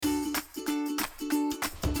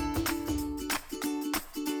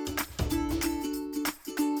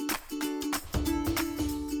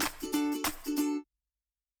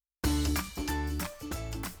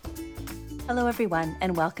Hello, everyone,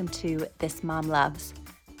 and welcome to This Mom Loves.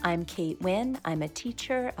 I'm Kate Wynn. I'm a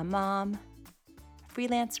teacher, a mom,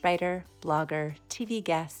 freelance writer, blogger, TV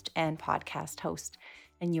guest, and podcast host.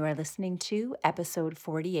 And you are listening to episode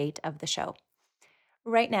 48 of the show.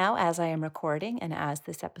 Right now, as I am recording and as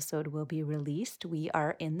this episode will be released, we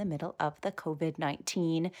are in the middle of the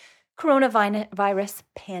COVID-19 coronavirus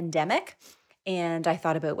pandemic. And I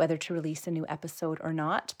thought about whether to release a new episode or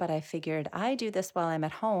not, but I figured I do this while I'm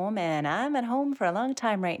at home, and I'm at home for a long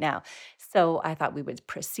time right now. So I thought we would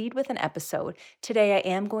proceed with an episode. Today, I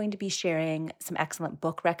am going to be sharing some excellent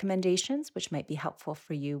book recommendations, which might be helpful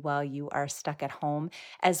for you while you are stuck at home,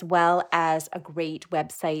 as well as a great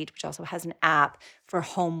website, which also has an app for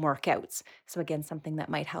home workouts. So again, something that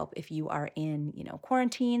might help if you are in,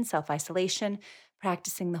 quarantine, self-isolation,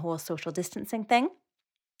 practicing the whole social distancing thing.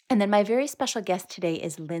 And then my very special guest today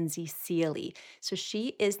is Lindsay Seely. So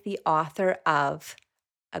she is the author of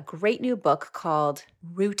a great new book called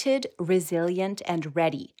Rooted, Resilient, and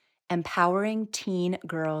Ready: Empowering Teen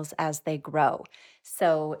Girls as They Grow.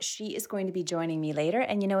 So she is going to be joining me later.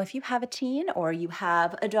 And if you have a teen or you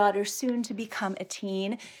have a daughter soon to become a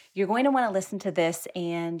teen, you're going to want to listen to this.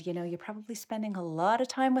 And, you're probably spending a lot of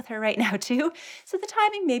time with her right now, too. So the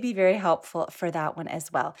timing may be very helpful for that one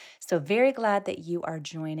as well. So very glad that you are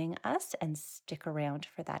joining us, and stick around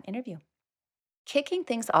for that interview. Kicking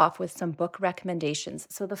things off with some book recommendations.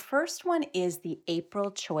 So, the first one is the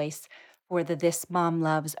April choice for the This Mom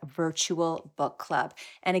Loves virtual book club.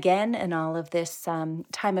 And again, in all of this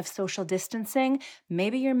time of social distancing,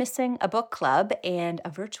 maybe you're missing a book club, and a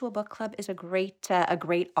virtual book club is a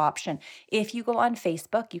great option. If you go on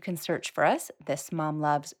Facebook, you can search for us, This Mom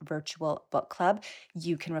Loves virtual book club.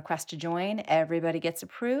 You can request to join. Everybody gets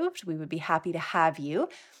approved. We would be happy to have you.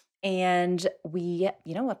 And we,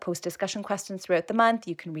 post discussion questions throughout the month.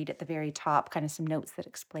 You can read at the very top kind of some notes that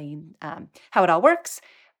explain how it all works.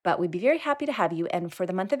 But we'd be very happy to have you. And for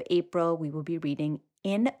the month of April, we will be reading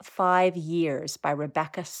In 5 Years by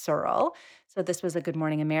Rebecca Searle. So this was a Good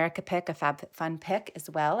Morning America pick, a Fun pick as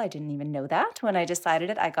well. I didn't even know that when I decided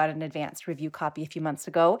it. I got an advanced review copy a few months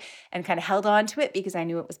ago and kind of held on to it because I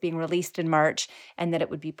knew it was being released in March and that it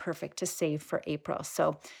would be perfect to save for April.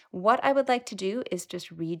 So what I would like to do is just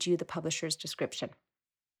read you the publisher's description.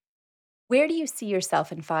 Where do you see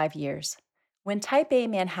yourself in 5 years? When type A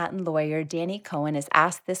Manhattan lawyer Danny Cohen is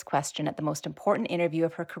asked this question at the most important interview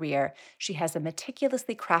of her career, she has a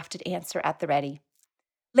meticulously crafted answer at the ready.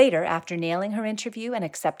 Later, after nailing her interview and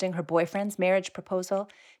accepting her boyfriend's marriage proposal,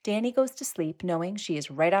 Danny goes to sleep knowing she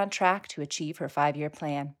is right on track to achieve her 5-year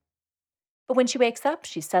plan. But when she wakes up,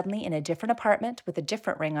 she's suddenly in a different apartment with a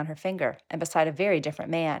different ring on her finger and beside a very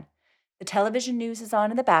different man. The television news is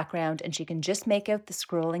on in the background, and she can just make out the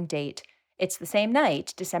scrolling date. It's the same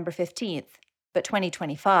night, December 15th, but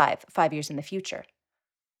 2025, 5 years in the future.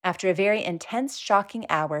 After a very intense, shocking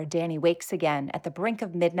hour, Danny wakes again at the brink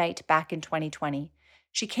of midnight back in 2020.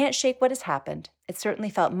 She can't shake what has happened. It certainly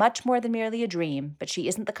felt much more than merely a dream, but she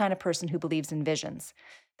isn't the kind of person who believes in visions.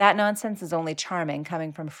 That nonsense is only charming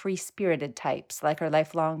coming from free-spirited types like her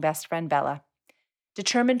lifelong best friend Bella.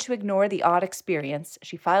 Determined to ignore the odd experience,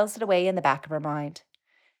 she files it away in the back of her mind.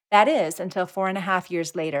 That is, until 4.5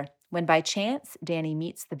 years later, when by chance Danny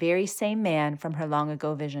meets the very same man from her long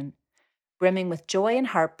ago vision. Brimming with joy and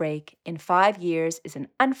heartbreak, In 5 Years is an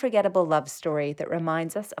unforgettable love story that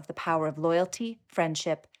reminds us of the power of loyalty,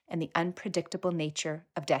 friendship, and the unpredictable nature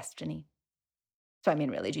of destiny. So,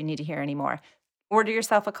 really, do you need to hear any more? Order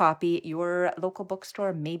yourself a copy. Your local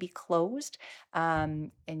bookstore may be closed,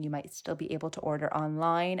 and you might still be able to order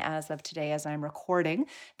online as of today, as I'm recording.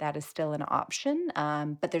 That is still an option,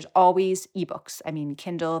 but there's always ebooks.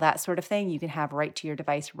 Kindle, that sort of thing, you can have right to your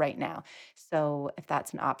device right now. So, if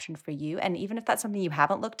that's an option for you, and even if that's something you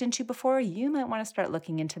haven't looked into before, you might want to start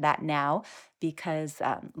looking into that now because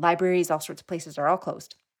libraries, all sorts of places are all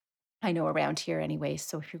closed. I know around here anyway.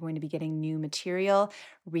 So if you're going to be getting new material,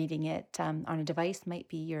 reading it on a device might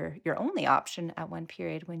be your only option at one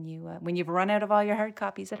period when you've run out of all your hard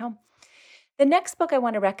copies at home. The next book I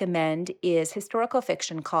want to recommend is historical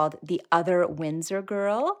fiction called The Other Windsor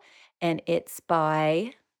Girl, and it's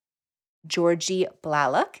by Georgie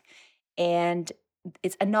Blalock. And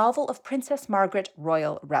it's a novel of Princess Margaret,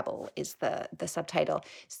 Royal Rebel is the subtitle.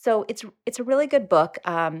 So it's a really good book.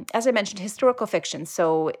 As I mentioned, historical fiction.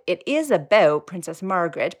 So it is about Princess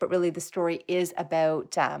Margaret, but really the story is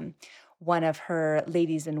about one of her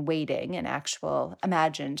ladies in waiting, an actual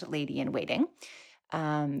imagined lady in waiting,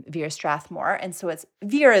 Vera Strathmore. And so it's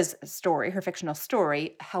Vera's story, her fictional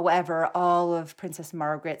story. However, all of Princess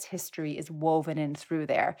Margaret's history is woven in through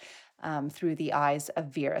there. through the eyes of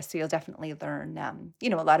Vera. So you'll definitely learn,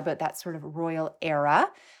 a lot about that sort of royal era,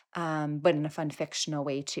 but in a fun fictional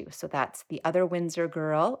way too. So that's The Other Windsor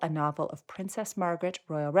Girl, a novel of Princess Margaret,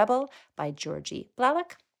 Royal Rebel by Georgie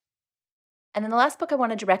Blalock. And then the last book I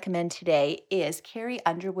wanted to recommend today is Carrie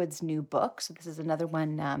Underwood's new book. So this is another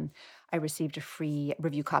one I received a free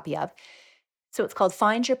review copy of. So it's called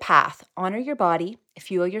Find Your Path, Honor Your Body,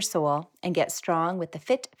 Fuel Your Soul, and Get Strong with the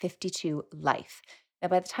Fit 52 Life. Now,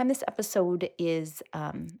 by the time this episode is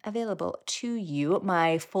available to you,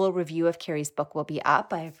 my full review of Carrie's book will be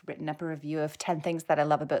up. I've written up a review of 10 things that I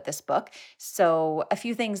love about this book. So a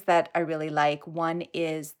few things that I really like. One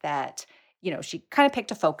is that she kind of picked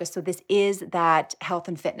a focus. So this is that health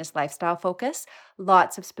and fitness lifestyle focus.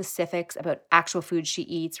 Lots of specifics about actual food she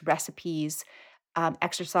eats, recipes,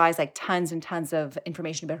 exercise, like tons and tons of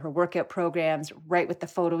information about her workout programs, right with the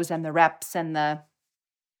photos and the reps and the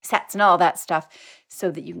sets and all that stuff so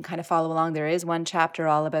that you can kind of follow along. There is one chapter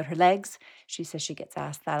all about her legs. She says she gets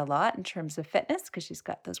asked that a lot in terms of fitness because she's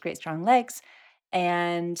got those great strong legs.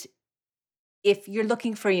 And if you're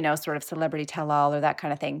looking for, sort of celebrity tell-all or that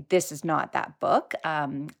kind of thing, this is not that book.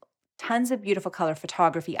 Tons of beautiful color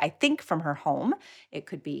photography, I think, from her home. It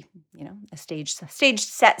could be, a stage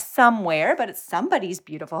set somewhere, but it's somebody's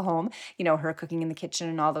beautiful home, her cooking in the kitchen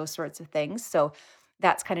and all those sorts of things. So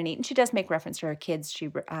that's kind of neat. And she does make reference to her kids. She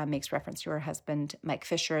makes reference to her husband, Mike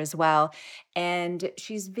Fisher, as well. And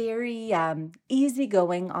she's very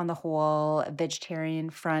easygoing on the whole vegetarian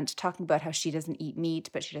front, talking about how she doesn't eat meat,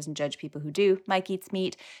 but she doesn't judge people who do. Mike eats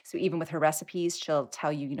meat. So even with her recipes, she'll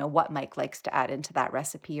tell you, what Mike likes to add into that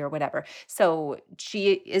recipe or whatever. So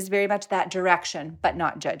she is very much that direction, but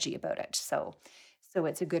not judgy about it. So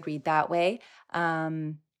it's a good read that way.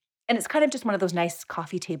 And it's kind of just one of those nice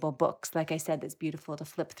coffee table books, like I said, that's beautiful to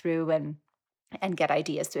flip through and get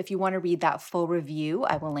ideas. So if you want to read that full review,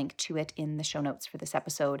 I will link to it in the show notes for this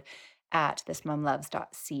episode at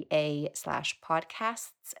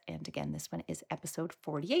thismomloves.ca/podcasts. And again, this one is episode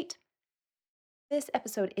 48. This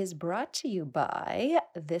episode is brought to you by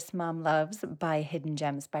This Mom Loves by Hidden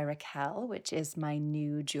Gems by Raquel, which is my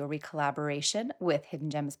new jewelry collaboration with Hidden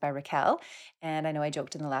Gems by Raquel. And I know I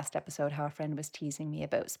joked in the last episode how a friend was teasing me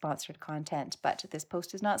about sponsored content, but this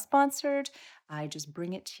post is not sponsored. I just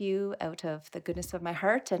bring it to you out of the goodness of my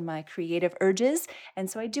heart and my creative urges. And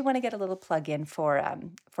so I do want to get a little plug in for a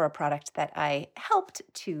product that I helped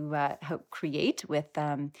to help create with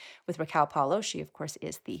Raquel Paulo. She, of course,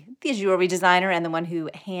 is the jewelry designer and the one who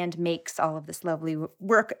hand makes all of this lovely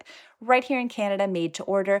work right here in Canada, made to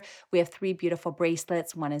order. We have 3 beautiful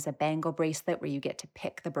bracelets. One is a bangle bracelet where you get to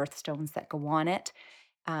pick the birthstones that go on it.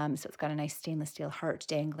 So it's got a nice stainless steel heart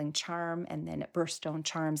dangling charm and then birthstone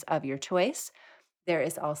charms of your choice. There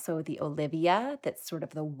is also the Olivia that's sort of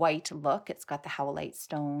the white look. It's got the howlite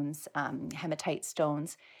stones, hematite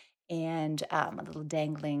stones, and a little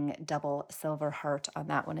dangling double silver heart on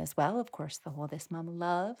that one as well. Of course, the whole This Mom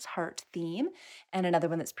Loves heart theme. And another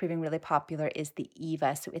one that's proving really popular is the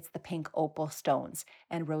Eva. So it's the pink opal stones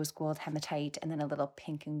and rose gold hematite and then a little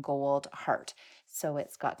pink and gold heart. So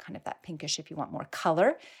it's got kind of that pinkish if you want more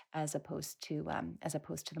color as opposed to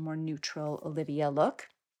the more neutral Olivia look.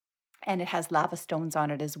 And it has lava stones on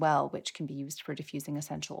it as well, which can be used for diffusing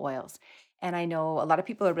essential oils. And I know a lot of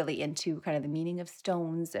people are really into kind of the meaning of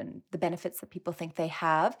stones and the benefits that people think they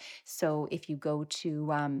have. So if you go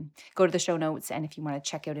to the show notes, and if you want to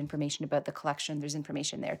check out information about the collection, there's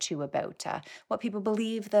information there too about what people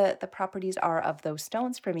believe the properties are of those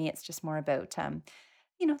stones. For me, it's just more about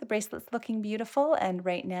the bracelet's looking beautiful. And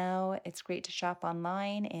right now it's great to shop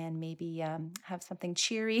online and maybe have something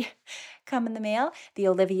cheery come in the mail. The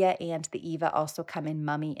Olivia and the Eva also come in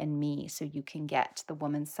Mummy and Me. So you can get the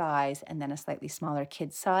woman's size and then a slightly smaller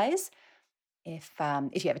kid size. If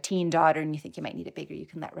you have a teen daughter and you think you might need it bigger, you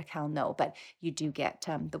can let Raquel know. But you do get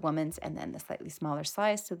the woman's and then the slightly smaller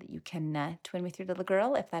size so that you can twin with your little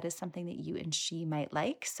girl if that is something that you and she might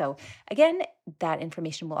like. So again, that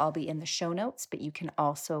information will all be in the show notes, but you can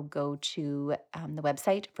also go to the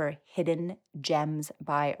website for Hidden Gems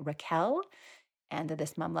by Raquel. And the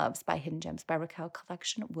This Mom Loves by Hidden Gems by Raquel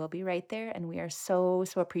collection will be right there. And we are so,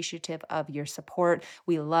 so appreciative of your support.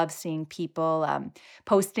 We love seeing people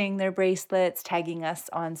posting their bracelets, tagging us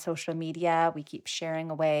on social media. We keep sharing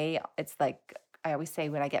away. It's like, I always say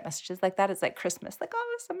when I get messages like that, it's like Christmas, like,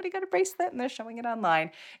 oh, somebody got a bracelet and they're showing it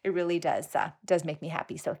online. It really does make me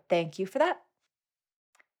happy. So thank you for that.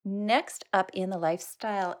 Next up in the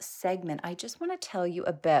lifestyle segment, I just want to tell you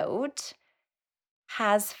about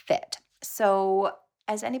Has Fit. So,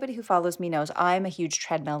 as anybody who follows me knows, I'm a huge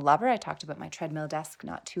treadmill lover. I talked about my treadmill desk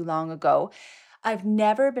not too long ago. I've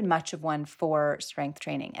never been much of one for strength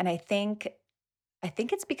training, and I think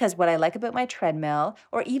it's because what I like about my treadmill,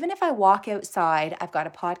 or even if I walk outside, I've got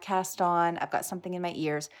a podcast on, I've got something in my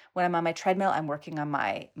ears. When I'm on my treadmill, I'm working on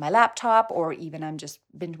my laptop, or even I'm just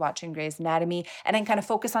binge watching Grey's Anatomy, and I can kind of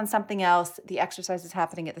focus on something else. The exercise is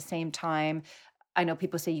happening at the same time. I know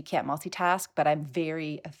people say you can't multitask, but I'm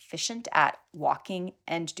very efficient at walking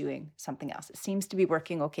and doing something else. It seems to be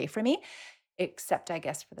working okay for me, except I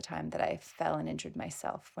guess for the time that I fell and injured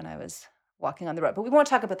myself when I was walking on the road. But we won't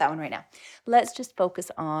talk about that one right now. Let's just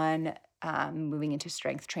focus on moving into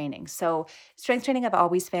strength training. So, strength training I've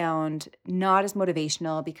always found not as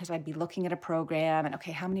motivational because I'd be looking at a program and,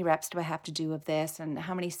 okay, how many reps do I have to do of this? And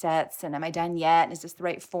how many sets? And am I done yet? And is this the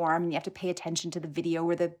right form? And you have to pay attention to the video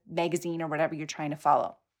or the magazine or whatever you're trying to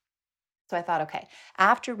follow. So I thought, okay,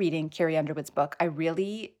 after reading Carrie Underwood's book, I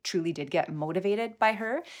really truly did get motivated by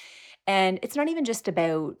her, and it's not even just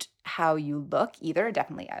about how you look either.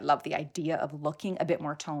 Definitely, I love the idea of looking a bit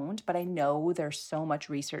more toned, but I know there's so much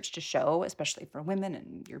research to show, especially for women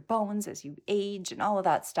and your bones as you age and all of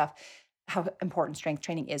that stuff, how important strength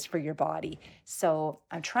training is for your body. So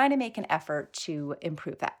I'm trying to make an effort to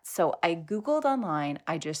improve that. So I Googled online,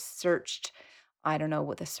 I just searched, I don't know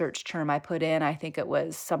what the search term I put in. I think it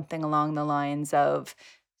was something along the lines of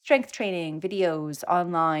strength training videos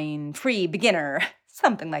online, free beginner,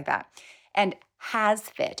 something like that. And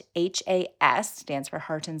HasFit, HAS stands for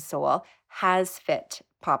Heart and Soul, HasFit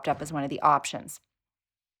popped up as one of the options.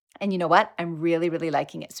 And you know what? I'm really, really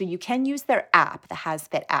liking it. So you can use their app, the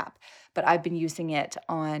HasFit app, but I've been using it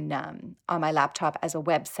on my laptop as a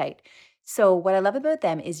website. So what I love about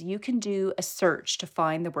them is you can do a search to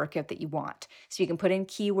find the workout that you want. So you can put in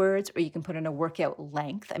keywords or you can put in a workout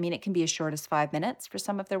length. I mean, it can be as short as 5 minutes for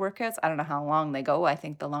some of their workouts. I don't know how long they go. I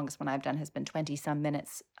think the longest one I've done has been 20 some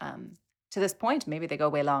minutes to this point. Maybe they go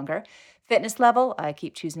way longer. Fitness level, I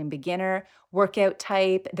keep choosing beginner. Workout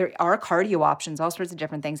type, there are cardio options, all sorts of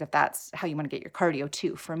different things if that's how you want to get your cardio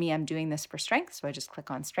too. For me, I'm doing this for strength, so I just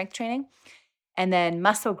click on strength training. And then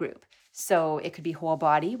muscle group. So it could be whole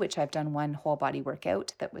body, which I've done one whole body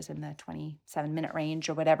workout that was in the 27-minute range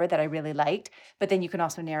or whatever that I really liked. But then you can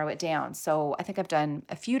also narrow it down. So I think I've done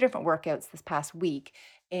a few different workouts this past week.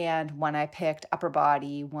 And one I picked upper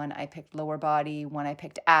body, one I picked lower body, one I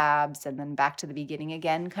picked abs, and then back to the beginning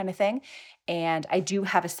again, kind of thing. And I do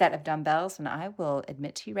have a set of dumbbells, and I will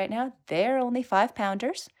admit to you right now, they're only 5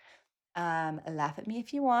 pounders. Laugh at me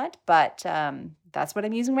if you want, but that's what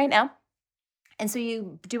I'm using right now. And so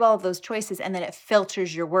you do all of those choices and then it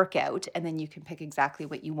filters your workout and then you can pick exactly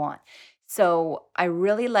what you want. So I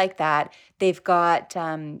really like that. They've got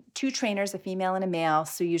two trainers, a female and a male.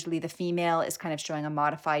 So usually the female is kind of showing a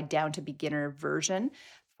modified down to beginner version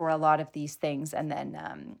for a lot of these things. And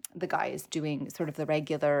then the guy is doing sort of the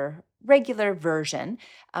regular version.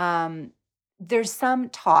 Um, there's some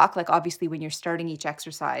talk, like obviously when you're starting each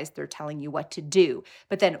exercise, they're telling you what to do.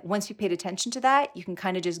 But then once you paid attention to that, you can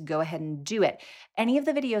kind of just go ahead and do it. Any of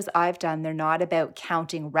the videos I've done, they're not about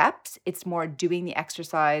counting reps. It's more doing the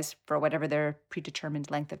exercise for whatever their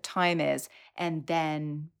predetermined length of time is, and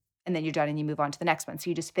then you're done and you move on to the next one. So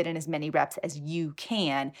you just fit in as many reps as you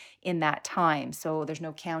can in that time. So there's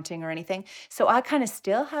no counting or anything. So I kind of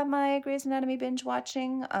still have my Grey's Anatomy binge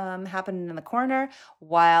watching happening in the corner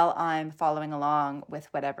while I'm following along with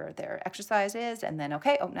whatever their exercise is. And then,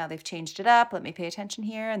 okay, oh, now they've changed it up. Let me pay attention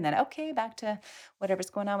here. And then, okay, back to whatever's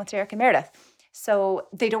going on with Derek and Meredith. So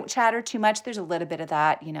they don't chatter too much. There's a little bit of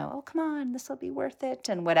that, oh, come on, this will be worth it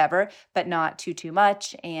and whatever, but not too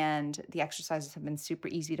much. And the exercises have been super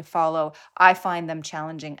easy to follow. I find them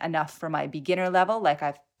challenging enough for my beginner level. Like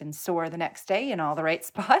I've been sore the next day in all the right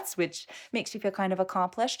spots, which makes you feel kind of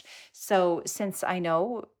accomplished. So since I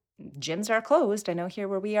know gyms are closed, I know here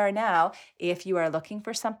where we are now, if you are looking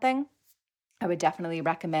for something, I would definitely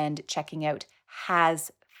recommend checking out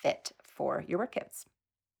HasFit for your workouts.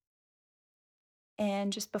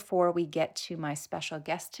 And just before we get to my special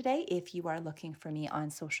guest today, if you are looking for me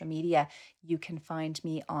on social media, you can find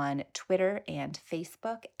me on Twitter and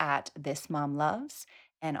Facebook at This Mom Loves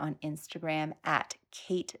and on Instagram at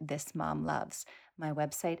Kate This Mom Loves. My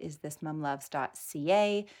website is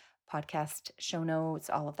thismomloves.ca. Podcast show notes,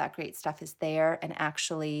 all of that great stuff is there. And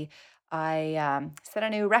actually, I set a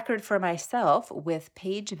new record for myself with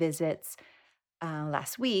page visits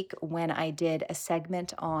last week when I did a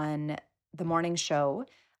segment on the morning show.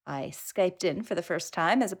 I Skyped in for the first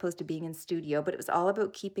time as opposed to being in studio, but it was all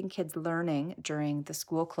about keeping kids learning during the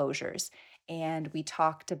school closures. And we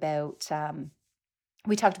talked about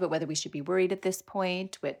whether we should be worried at this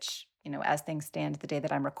point, which, as things stand the day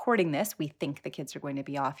that I'm recording this, we think the kids are going to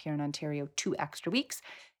be off here in Ontario 2 extra weeks.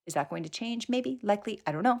 Is that going to change? Maybe, likely,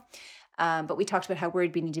 I don't know. But we talked about how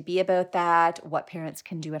worried we need to be about that, what parents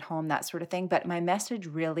can do at home, that sort of thing. But my message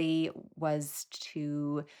really was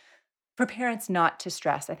for parents not to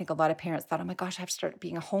stress. I think a lot of parents thought, oh my gosh, I have to start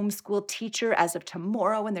being a homeschool teacher as of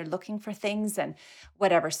tomorrow and they're looking for things and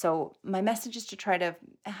whatever. So, my message is to try to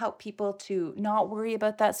help people to not worry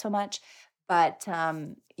about that so much. But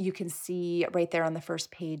you can see right there on the first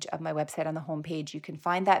page of my website on the homepage, you can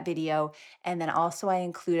find that video. And then also, I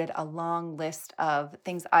included a long list of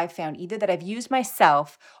things I've found either that I've used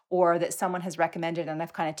myself or that someone has recommended and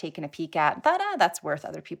I've kind of taken a peek at. And thought, that's worth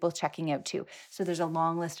other people checking out too. So there's a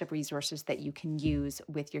long list of resources that you can use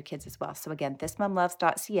with your kids as well. So again,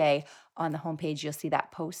 thismomloves.ca, on the homepage, you'll see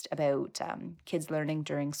that post about kids learning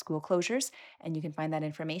during school closures, and you can find that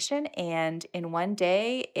information. And in one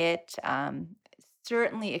day, it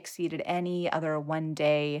certainly exceeded any other one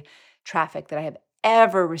day traffic that I have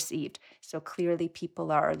ever received. So clearly,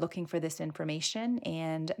 people are looking for this information,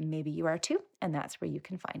 and maybe you are too, and that's where you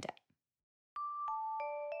can find it.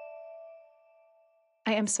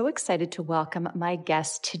 I am so excited to welcome my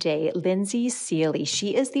guest today, Lindsay Seely.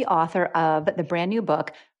 She is the author of the brand new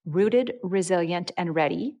book, Rooted, Resilient, and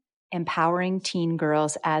Ready: Empowering Teen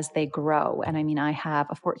Girls as They Grow. And I mean, I have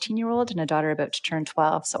a 14-year-old and a daughter about to turn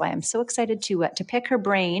 12. So I am so excited to pick her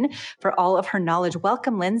brain for all of her knowledge.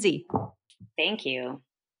 Welcome, Lindsay. Thank you.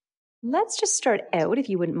 Let's just start out, if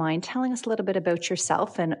you wouldn't mind, telling us a little bit about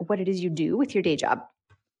yourself and what it is you do with your day job.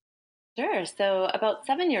 Sure. So about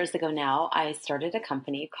 7 years ago now, I started a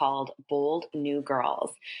company called Bold New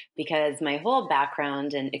Girls because my whole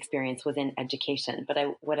background and experience was in education. But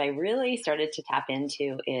what I really started to tap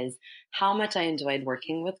into is how much I enjoyed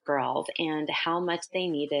working with girls and how much they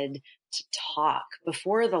needed to talk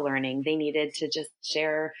before the learning. They needed to just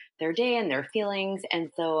share their day and their feelings.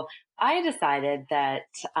 And so I decided that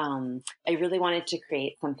I really wanted to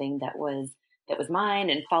create something that was mine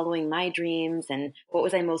and following my dreams and what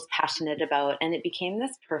was I most passionate about. And it became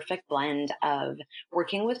this perfect blend of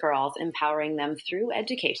working with girls, empowering them through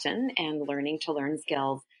education and learning to learn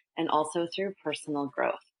skills, and also through personal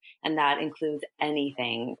growth. And that includes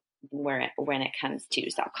anything when it comes to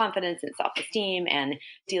self-confidence and self-esteem and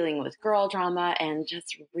dealing with girl drama and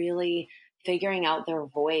just really figuring out their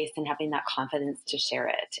voice and having that confidence to share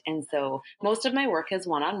it. And so most of my work is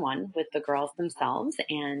one-on-one with the girls themselves,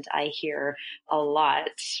 and I hear a lot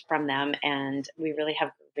from them and we really have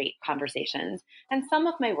great conversations. And some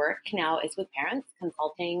of my work now is with parents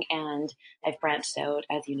consulting, and I've branched out,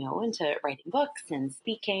 as you know, into writing books and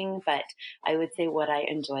speaking, but I would say what I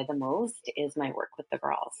enjoy the most is my work with the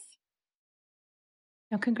girls.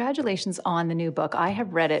 Now, congratulations on the new book. I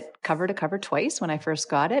have read it cover to cover twice when I first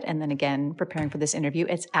got it, and then again preparing for this interview.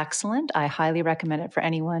 It's excellent. I highly recommend it for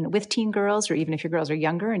anyone with teen girls, or even if your girls are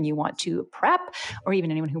younger and you want to prep, or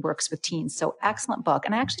even anyone who works with teens. So, excellent book.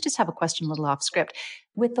 And I actually just have a question, a little off script.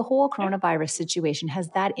 With the whole coronavirus situation, has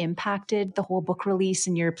that impacted the whole book release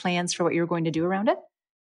and your plans for what you're going to do around it?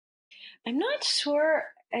 I'm not sure.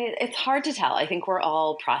 It's hard to tell. I think we're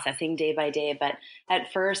all processing day by day. But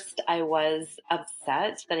at first, I was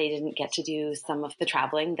upset that I didn't get to do some of the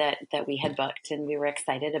traveling that we had booked, and we were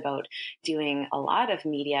excited about doing a lot of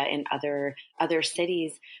media in other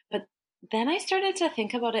cities. But then I started to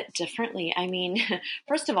think about it differently. I mean,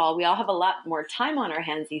 first of all, we all have a lot more time on our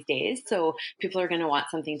hands these days, so people are going to want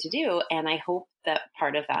something to do, and I hope that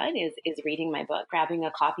part of that is reading my book, grabbing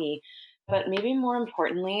a copy. But maybe more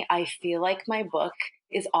importantly, I feel like my book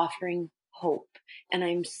is offering hope. And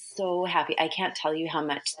I'm so happy. I can't tell you how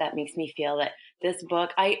much that makes me feel that this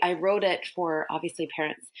book, I wrote it for obviously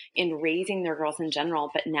parents in raising their girls in general.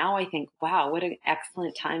 But now I think, wow, what an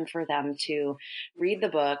excellent time for them to read the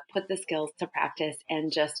book, put the skills to practice,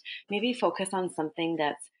 and just maybe focus on something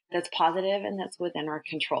that's positive and that's within our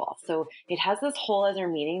control. So it has this whole other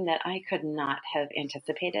meaning that I could not have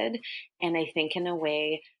anticipated. And I think in a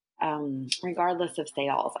way, regardless of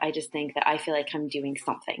sales, I just think that I feel like I'm doing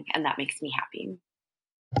something, and that makes me happy.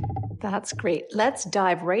 That's great. Let's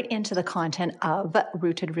dive right into the content of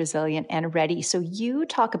Rooted, Resilient, and Ready. So you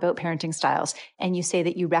talk about parenting styles and you say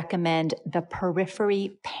that you recommend the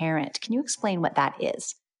periphery parent. Can you explain what that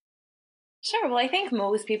is? Sure. Well, I think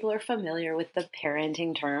most people are familiar with the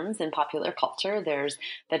parenting terms in popular culture. There's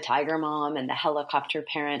the tiger mom and the helicopter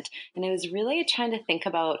parent. And I was really trying to think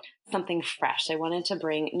about something fresh. I wanted to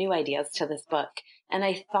bring new ideas to this book. And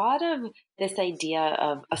I thought of this idea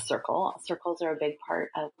of a circle. Circles are a big part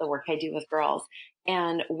of the work I do with girls.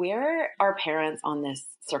 And where are parents on this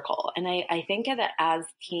circle? And I think that as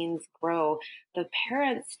teens grow, the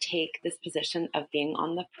parents take this position of being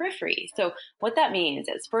on the periphery. So what that means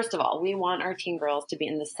is, first of all, we want our teen girls to be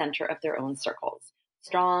in the center of their own circles.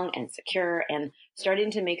 strong and secure and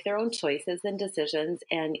starting to make their own choices and decisions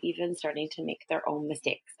and even starting to make their own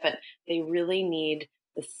mistakes. But they really need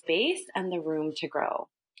the space and the room to grow.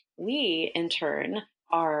 We, in turn,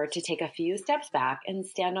 are to take a few steps back and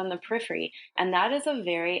stand on the periphery. And that is a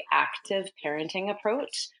very active parenting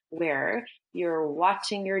approach where you're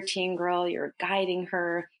watching your teen girl, you're guiding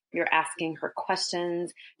her, you're asking her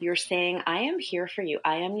questions, you're saying, I am here for you.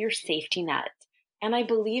 I am your safety net. And I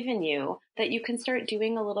believe in you that you can start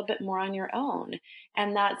doing a little bit more on your own.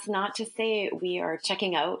 And that's not to say we are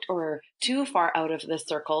checking out or too far out of the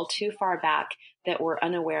circle, too far back that we're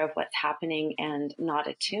unaware of what's happening and not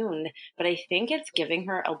attuned. But I think it's giving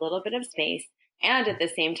her a little bit of space and at the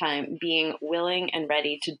same time being willing and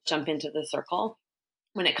ready to jump into the circle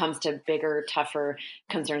when it comes to bigger, tougher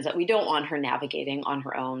concerns that we don't want her navigating on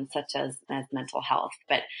her own, such as mental health.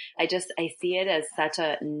 But I see it as such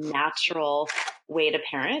a natural way to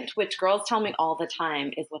parent, which girls tell me all the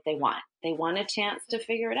time is what they want. They want a chance to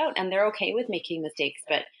figure it out, and they're okay with making mistakes.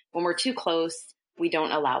 But when we're too close, we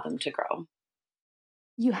don't allow them to grow.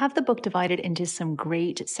 You have the book divided into some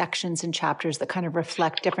great sections and chapters that kind of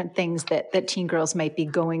reflect different things that teen girls might be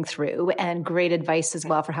going through, and great advice as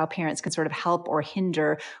well for how parents can sort of help or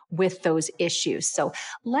hinder with those issues. So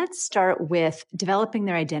let's start with developing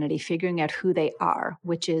their identity, figuring out who they are,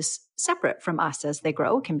 which is separate from us as they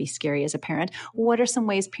grow. It can be scary as a parent. What are some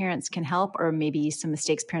ways parents can help, or maybe some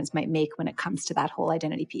mistakes parents might make when it comes to that whole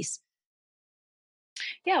identity piece?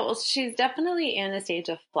 Yeah, well, she's definitely in a stage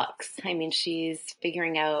of flux. I mean, she's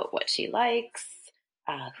figuring out what she likes,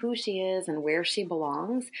 who she is, and where she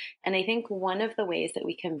belongs. And I think one of the ways that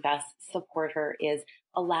we can best support her is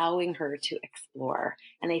allowing her to explore.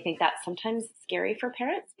 And I think that's sometimes scary for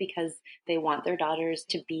parents because they want their daughters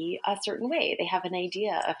to be a certain way. They have an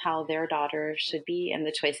idea of how their daughter should be and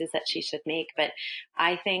the choices that she should make. But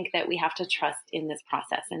I think that we have to trust in this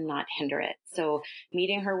process and not hinder it. So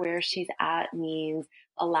meeting her where she's at means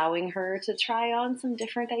allowing her to try on some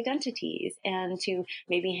different identities and to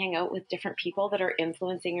maybe hang out with different people that are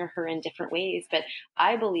influencing her in different ways. But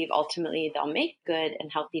I believe ultimately they'll make good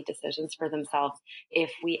and healthy decisions for themselves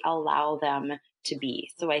if we allow them to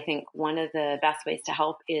be. So I think one of the best ways to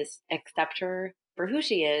help is accept her for who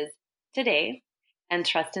she is today and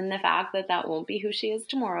trust in the fact that that won't be who she is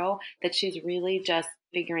tomorrow, that she's really just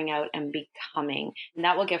figuring out and becoming. And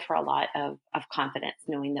that will give her a lot of confidence,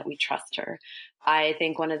 knowing that we trust her. I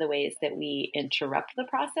think one of the ways that we interrupt the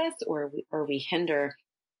process or we hinder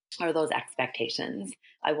are those expectations.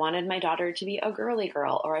 I wanted my daughter to be a girly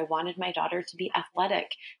girl, or I wanted my daughter to be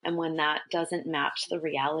athletic. And when that doesn't match the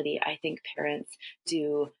reality, I think parents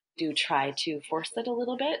do try to force it a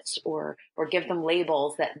little bit or give them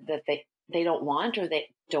labels that they don't want or they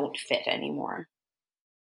don't fit anymore.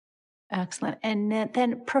 Excellent. And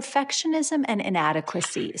then perfectionism and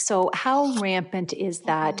inadequacy. So how rampant is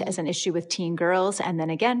that as an issue with teen girls? And then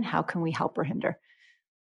again, how can we help or hinder?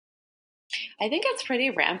 I think it's pretty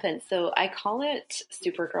rampant. So I call it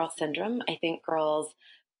Supergirl syndrome. I think girls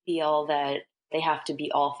feel that they have to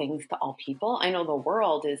be all things to all people. I know the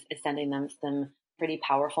world is sending them some pretty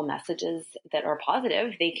powerful messages that are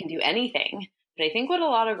positive. They can do anything. But I think what a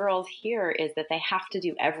lot of girls hear is that they have to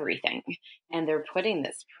do everything. And they're putting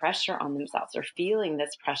this pressure on themselves or feeling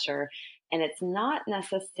this pressure. And it's not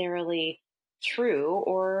necessarily true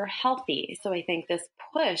or healthy. So I think this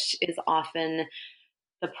push is often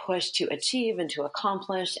the push to achieve and to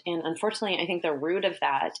accomplish. And unfortunately, I think the root of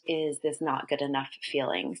that is this not good enough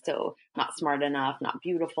feeling. So not smart enough, not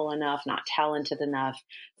beautiful enough, not talented enough.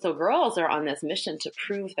 So girls are on this mission to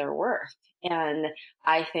prove their worth. And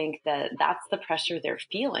I think that that's the pressure they're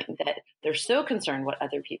feeling, that they're so concerned what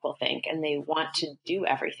other people think and they want to do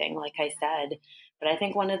everything, like I said. But I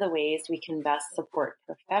think one of the ways we can best support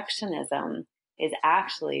perfectionism is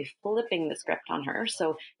actually flipping the script on her.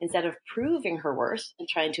 So instead of proving her worth and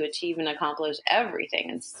trying to achieve and accomplish everything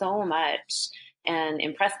and so much and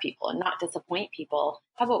impress people and not disappoint people,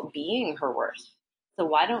 how about being her worth? So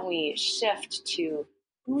why don't we shift to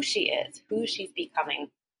who she is, who she's becoming,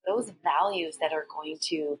 those values that are going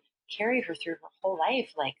to carry her through her whole life,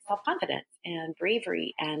 like self-confidence and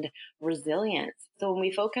bravery and resilience. So when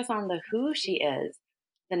we focus on the who she is,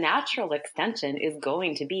 the natural extension is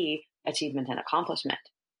going to be achievement and accomplishment.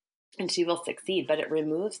 And she will succeed, but it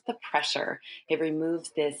removes the pressure. It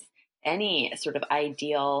removes any sort of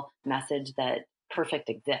ideal message that perfect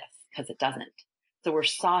exists, because it doesn't. So we're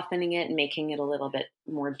softening it and making it a little bit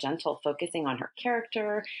more gentle, focusing on her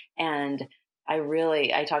character. And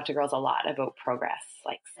I talk to girls a lot about progress,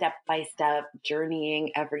 like step by step,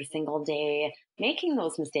 journeying every single day, making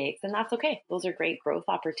those mistakes. And that's okay. Those are great growth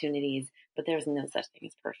opportunities, but there's no such thing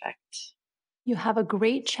as perfect. You have a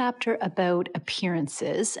great chapter about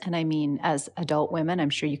appearances. And I mean, as adult women,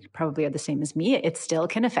 I'm sure you probably are the same as me. It still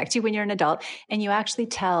can affect you when you're an adult. And you actually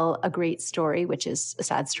tell a great story, which is a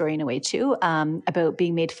sad story in a way too, about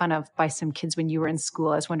being made fun of by some kids when you were in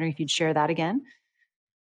school. I was wondering if you'd share that again.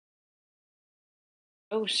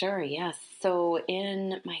 Oh, sure. Yes. So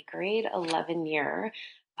in my grade 11 year,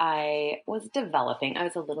 I was developing. I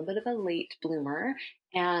was a little bit of a late bloomer.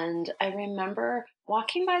 And I remember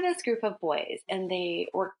walking by this group of boys, and they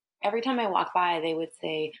were, every time I walked by, they would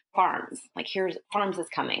say, Farms, like, here's Farms is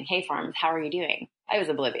coming. Hey, Farms, how are you doing? I was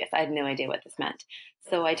oblivious. I had no idea what this meant.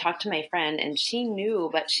 So I talked to my friend, and she knew,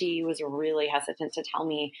 but she was really hesitant to tell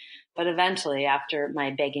me. But eventually, after my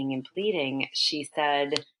begging and pleading, she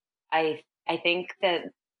said, I think that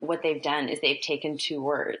what they've done is they've taken two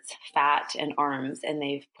words, fat and arms, and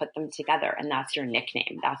they've put them together, and that's your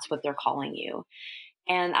nickname. That's what they're calling you.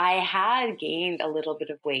 And I had gained a little bit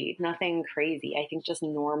of weight, nothing crazy. I think just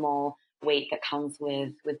normal weight that comes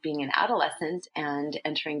with being an adolescent and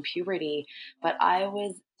entering puberty. But I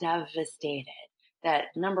was devastated that,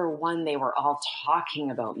 number one, they were all talking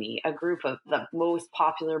about me, a group of the most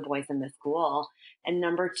popular boys in the school. And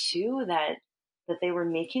number two, that they were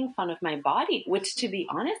making fun of my body, which, to be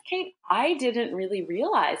honest, Kate, I didn't really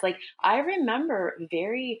realize. Like, I remember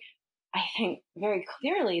I think very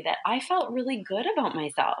clearly that I felt really good about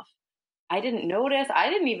myself. I didn't notice. I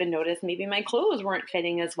didn't even notice maybe my clothes weren't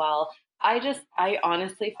fitting as well. I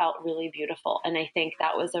honestly felt really beautiful. And I think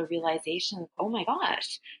that was a realization. Oh my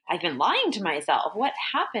gosh, I've been lying to myself. What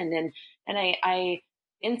happened? And I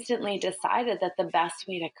instantly decided that the best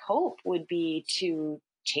way to cope would be to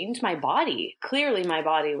change my body. Clearly my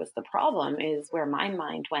body was the problem, is where my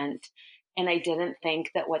mind went. And I didn't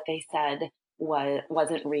think that what they said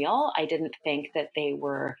wasn't real. I didn't think that they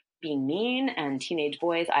were being mean and teenage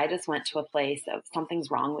boys. I just went to a place of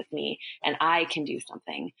something's wrong with me and I can do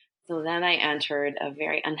something. So then I entered a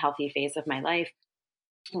very unhealthy phase of my life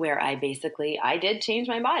where I did change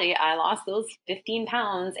my body. I lost those 15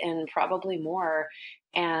 pounds and probably more,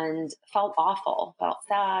 and felt awful, felt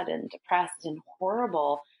sad and depressed and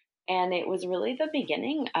horrible. And it was really the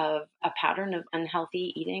beginning of a pattern of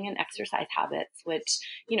unhealthy eating and exercise habits, which,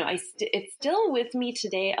 it's still with me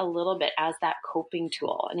today a little bit as that coping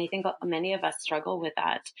tool. And I think many of us struggle with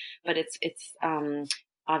that, but it's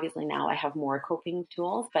obviously now I have more coping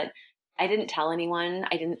tools, but I didn't tell anyone.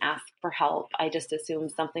 I didn't ask for help. I just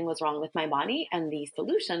assumed something was wrong with my body, and the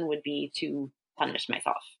solution would be to punish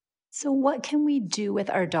myself. So what can we do with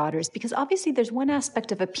our daughters? Because obviously there's one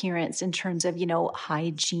aspect of appearance in terms of,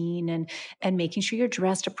 hygiene and making sure you're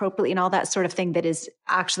dressed appropriately and all that sort of thing that is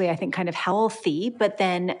actually, I think, kind of healthy. But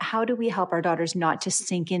then how do we help our daughters not to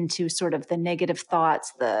sink into sort of the negative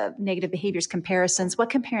thoughts, the negative behaviors, comparisons? What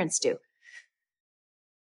can parents do?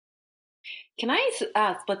 Can I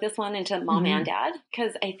split this one into mom and dad?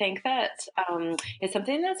 Because I think that it's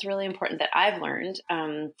something that's really important that I've learned,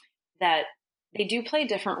 that they do play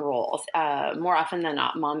different roles. More often than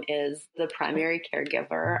not, mom is the primary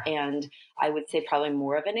caregiver, and I would say probably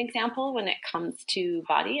more of an example when it comes to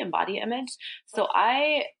body and body image. So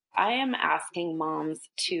I am asking moms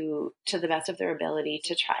to the best of their ability,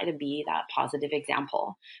 to try to be that positive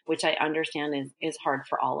example, which I understand is hard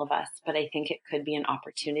for all of us, but I think it could be an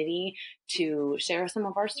opportunity to share some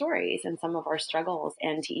of our stories and some of our struggles,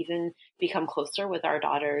 and to even become closer with our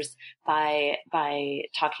daughters by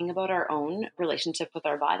talking about our own relationship with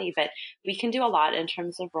our body. But we can do a lot in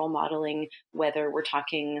terms of role modeling, whether we're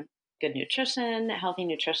talking good nutrition, healthy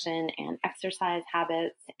nutrition and exercise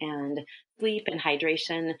habits and sleep and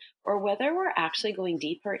hydration, or whether we're actually going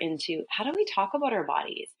deeper into how do we talk about our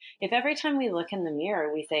bodies. If every time we look in the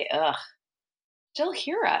mirror, we say, ugh, she'll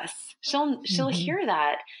hear us. She'll hear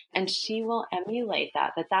that, and she will emulate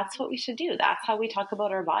that's what we should do. That's how we talk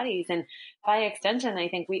about our bodies. And by extension, I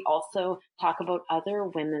think we also talk about other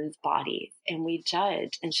women's bodies and we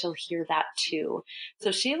judge, and she'll hear that too.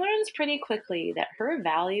 So she learns pretty quickly that her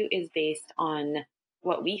value is based on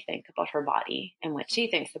what we think about her body and what she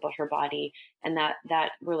thinks about her body. And that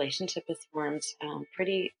relationship is formed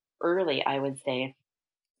pretty early, I would say.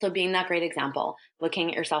 So being that great example, looking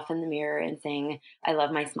at yourself in the mirror and saying, I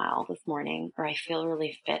love my smile this morning, or I feel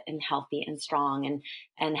really fit and healthy and strong,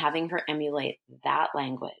 and having her emulate that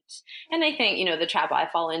language. And I think, the trap I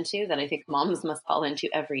fall into, that I think moms must fall into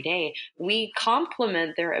every day, we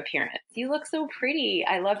compliment their appearance. You look so pretty.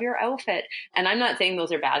 I love your outfit. And I'm not saying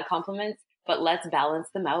those are bad compliments, but let's balance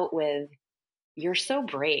them out with, you're so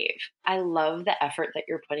brave. I love the effort that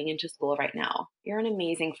you're putting into school right now. You're an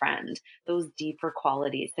amazing friend. Those deeper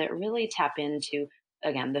qualities that really tap into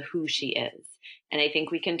again, the who she is. And I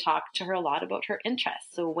think we can talk to her a lot about her interests.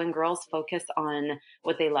 So when girls focus on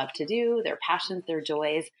what they love to do, their passions, their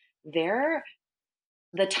joys,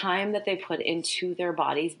 the time that they put into their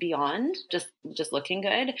bodies beyond just looking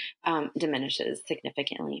good diminishes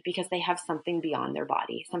significantly, because they have something beyond their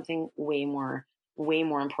body, something way more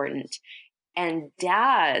important. And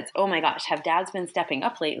dads, oh my gosh, have dads been stepping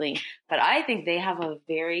up lately? But I think they have a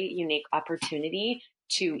very unique opportunity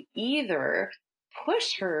to either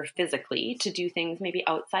push her physically to do things maybe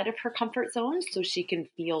outside of her comfort zone so she can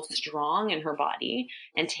feel strong in her body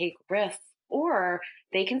and take risks, or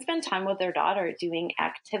they can spend time with their daughter doing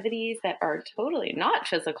activities that are totally not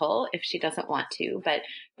physical if she doesn't want to, but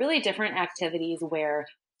really different activities where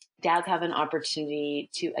dads have an opportunity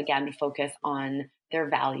to, again, focus on their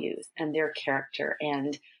values and their character,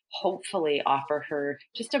 and hopefully offer her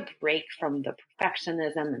just a break from the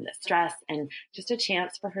perfectionism and the stress, and just a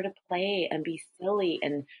chance for her to play and be silly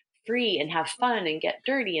and free and have fun and get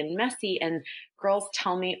dirty and messy. And girls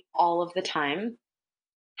tell me all of the time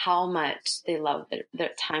how much they love the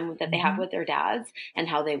time that they have with their dads and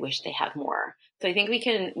how they wish they had more. So I think we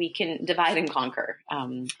can divide and conquer.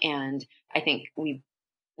 And I think we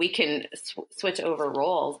can switch over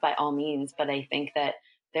roles by all means, but I think that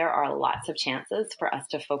there are lots of chances for us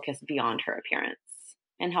to focus beyond her appearance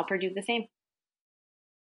and help her do the same.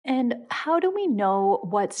 And how do we know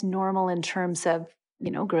what's normal in terms of,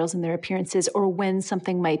 girls and their appearances, or when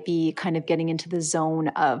something might be kind of getting into the zone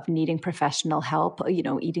of needing professional help,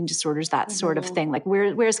 eating disorders, that sort of thing? Like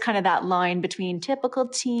where's kind of that line between typical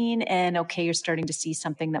teen and, okay, you're starting to see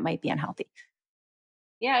something that might be unhealthy?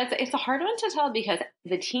 Yeah, it's a hard one to tell, because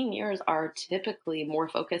the teen years are typically more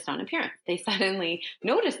focused on appearance. They suddenly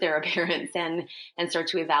notice their appearance and start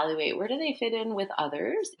to evaluate where do they fit in with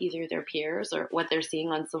others, either their peers or what they're seeing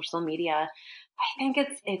on social media. I think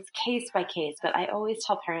it's case by case, but I always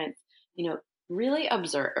tell parents, really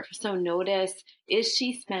observe. So notice, is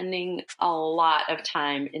she spending a lot of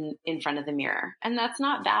time in front of the mirror? And that's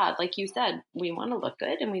not bad. Like you said, we want to look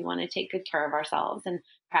good and we want to take good care of ourselves and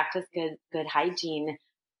practice good hygiene.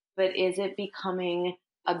 But is it becoming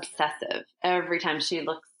obsessive every time she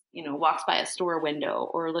walks by a store window,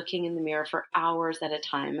 or looking in the mirror for hours at a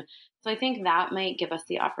time? So I think that might give us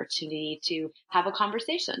the opportunity to have a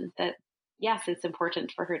conversation that, yes, it's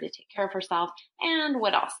important for her to take care of herself. And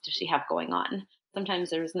what else does she have going on? Sometimes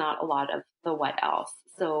there's not a lot of the what else.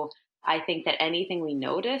 So I think that anything we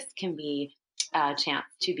notice can be a chance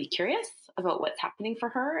to be curious about what's happening for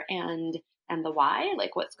her, and the why,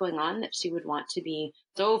 like what's going on that she would want to be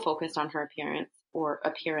so focused on her appearance or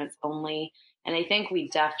appearance only. And I think we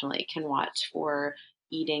definitely can watch for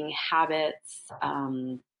eating habits,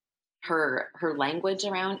 her language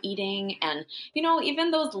around eating, and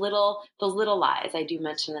even those little lies I do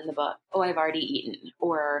mention in the book. Oh, I've already eaten,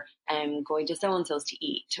 or I'm going to so and so's to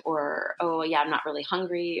eat, or oh yeah, I'm not really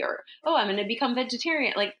hungry, or oh, I'm going to become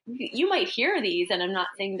vegetarian. Like, you might hear these, and I'm not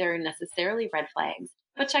saying they're necessarily red flags,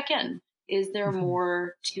 but check in. Is there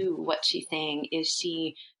more to what she's saying? Is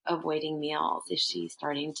she avoiding meals? Is she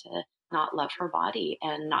starting to not love her body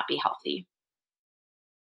and not be healthy?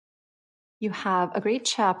 You have a great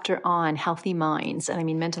chapter on healthy minds. And I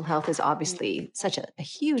mean, mental health is obviously such a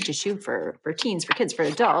huge issue for teens, for kids, for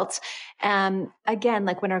adults. And again,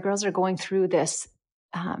 like when our girls are going through this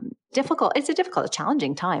it's a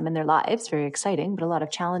challenging time in their lives, very exciting, but a lot of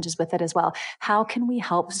challenges with it as well. How can we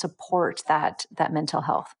help support that mental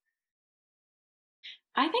health?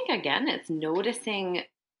 I think, again, it's noticing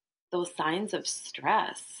those signs of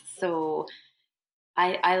stress. So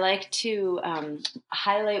I like to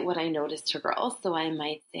highlight what I noticed to girls. So I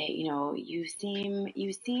might say, you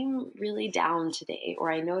seem really down today,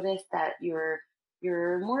 or I noticed that you're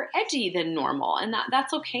more edgy than normal, and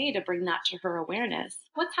that's okay to bring that to her awareness.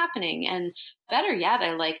 What's happening? And better yet,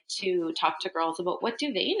 I like to talk to girls about what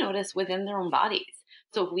do they notice within their own bodies.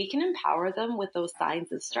 So if we can empower them with those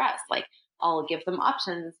signs of stress, like I'll give them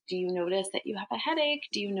options. Do you notice that you have a headache?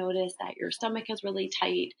 Do you notice that your stomach is really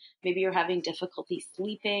tight? Maybe you're having difficulty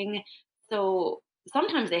sleeping. So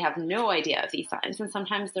sometimes they have no idea of these signs, and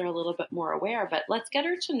sometimes they're a little bit more aware, but let's get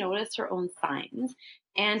her to notice her own signs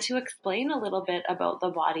and to explain a little bit about the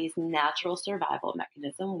body's natural survival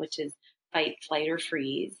mechanism, which is fight, flight, or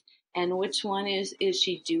freeze. And which one is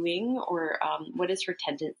she doing, or what is her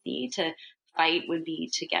tendency to fight? Would be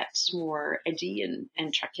to get more edgy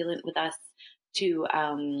and truculent with us. To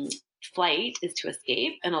flight is to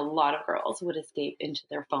escape, and a lot of girls would escape into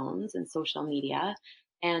their phones and social media.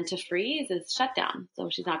 And to freeze is shut down. So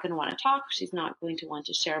she's not going to want to talk. She's not going to want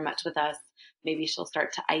to share much with us. Maybe she'll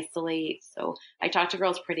start to isolate. So I talk to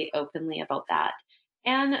girls pretty openly about that.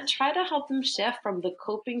 and try to help them shift from the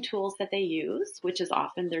coping tools that they use, which is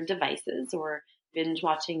often their devices or binge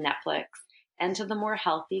watching Netflix, and to the more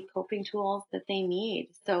healthy coping tools that they need.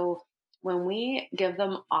 So when we give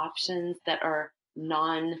them options that are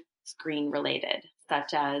non-screen related,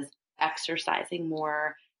 such as exercising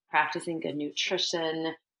more, practicing good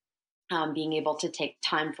nutrition, being able to take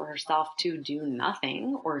time for herself to do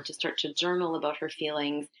nothing or to start to journal about her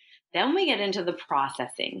feelings, then we get into the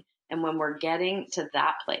processing. And when we're getting to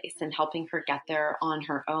that place and helping her get there on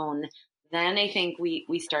her own, then I think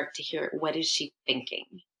we start to hear, what is she thinking?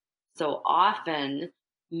 So often,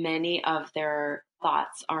 many of their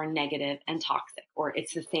thoughts are negative and toxic, or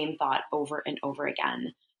it's the same thought over and over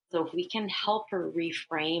again. So if we can help her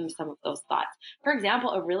reframe some of those thoughts. For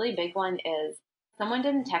example, a really big one is, someone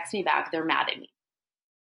didn't text me back, they're mad at me.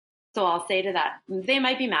 So I'll say to that, they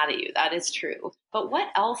might be mad at you. That is true. But what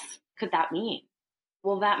else could that mean?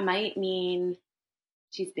 Well, that might mean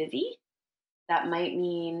she's busy. That might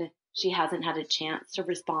mean she hasn't had a chance to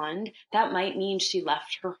respond. That might mean she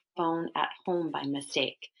left her phone at home by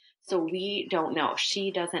mistake. So we don't know.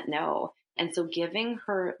 She doesn't know. And so giving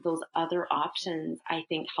her those other options, I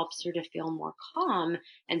think, helps her to feel more calm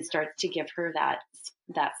and start to give her that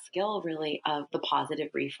skill really of the positive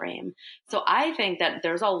reframe. So I think that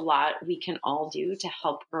there's a lot we can all do to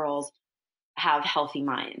help girls have healthy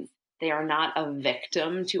minds. They are not a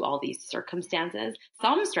victim to all these circumstances.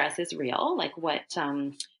 Some stress is real, like what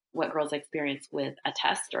girls experience with a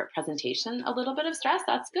test or a presentation. A little bit of stress,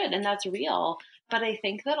 that's good and that's real. But I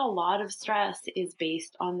think that a lot of stress is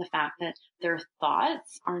based on the fact that their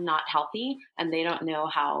thoughts are not healthy and they don't know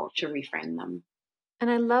how to reframe them. And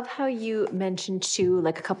I love how you mentioned too,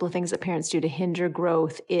 like a couple of things that parents do to hinder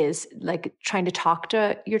growth is like trying to talk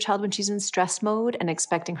to your child when she's in stress mode and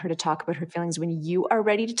expecting her to talk about her feelings when you are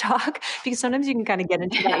ready to talk. Because sometimes you can kind of get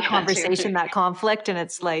into that conversation, that conflict, and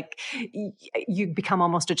it's like you become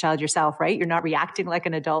almost a child yourself, right? You're not reacting like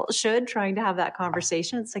an adult should, trying to have that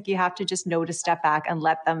conversation. It's like you have to just know to step back and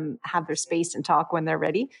let them have their space and talk when they're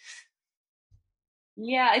ready.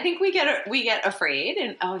 Yeah, I think we get afraid,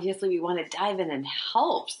 and obviously we want to dive in and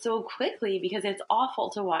help so quickly because it's awful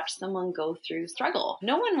to watch someone go through struggle.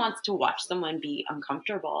 No one wants to watch someone be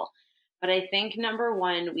uncomfortable. But I think number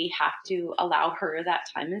one, we have to allow her that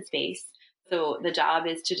time and space. So the job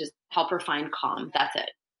is to just help her find calm. That's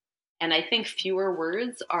it. And I think fewer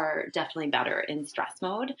words are definitely better in stress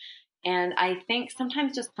mode. And I think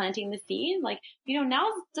sometimes just planting the seed, like, now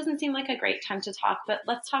doesn't seem like a great time to talk, but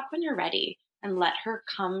let's talk when you're ready and let her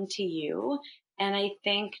come to you. And I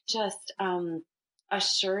think just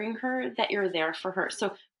assuring her that you're there for her.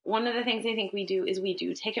 So one of the things I think we do is we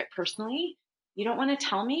do take it personally. You don't want to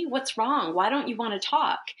tell me what's wrong. Why don't you want to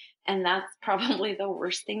talk? And that's probably the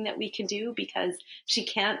worst thing that we can do because she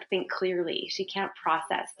can't think clearly. She can't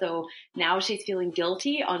process. So now she's feeling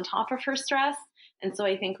guilty on top of her stress. And so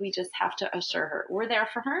I think we just have to assure her we're there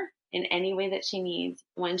for her in any way that she needs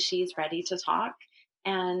when she's ready to talk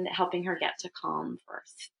and helping her get to calm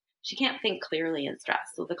first. She can't think clearly in stress.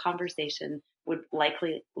 So the conversation would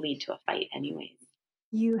likely lead to a fight anyways.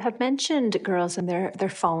 You have mentioned girls and their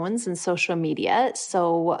phones and social media.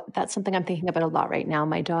 So that's something I'm thinking about a lot right now.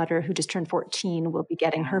 My daughter, who just turned 14, will be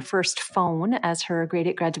getting her first phone as her grade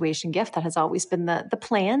 8 graduation gift. That has always been the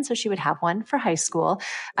plan. So she would have one for high school.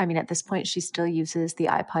 I mean, at this point, she still uses the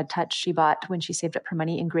iPod Touch she bought when she saved up her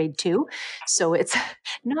money in grade 2. So it's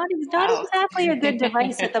not exactly a good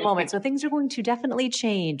device at the moment. So things are going to definitely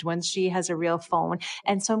change once she has a real phone.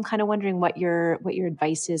 And so I'm kind of wondering what your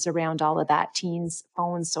advice is around all of that, teens,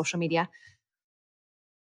 phones, social media.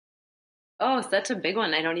 Oh, such a big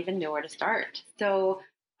one. I don't even know where to start. So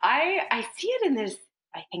I see it in this,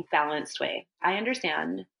 I think, balanced way. I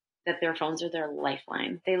understand that their phones are their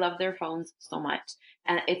lifeline. They love their phones so much,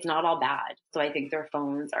 and it's not all bad. So I think their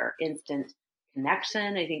phones are instant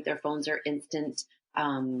connection. I think their phones are instant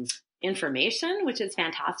information, which is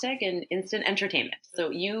fantastic, and instant entertainment. So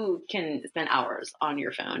you can spend hours on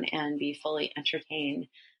your phone and be fully entertained.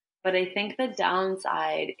 But I think the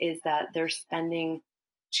downside is that they're spending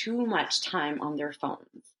too much time on their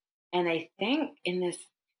phones. And I think in this,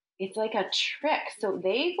 it's like a trick. So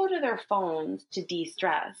they go to their phones to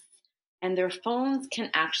de-stress, and their phones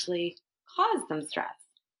can actually cause them stress,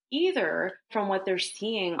 either from what they're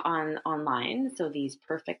seeing online. So these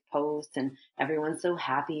perfect posts and everyone's so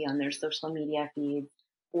happy on their social media feeds,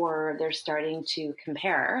 or they're starting to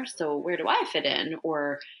compare. So where do I fit in?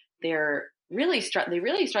 Or they're they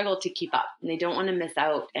really struggle to keep up and they don't want to miss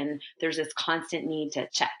out. And there's this constant need to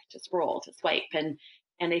check, to scroll, to swipe. And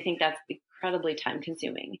I think that's incredibly time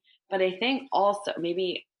consuming. But I think also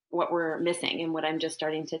maybe what we're missing and what I'm just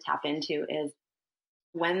starting to tap into is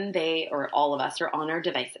when they or all of us are on our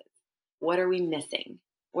devices, what are we missing?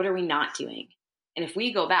 What are we not doing? And if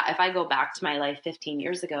I go back to my life 15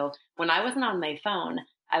 years ago, when I wasn't on my phone,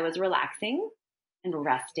 I was relaxing and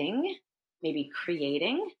resting, maybe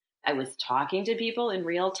creating. I was talking to people in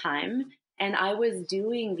real time, and I was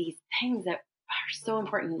doing these things that are so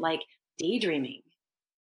important, like daydreaming,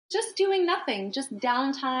 just doing nothing, just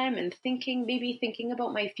downtime and maybe thinking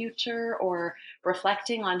about my future or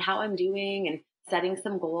reflecting on how I'm doing and setting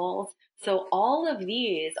some goals. So all of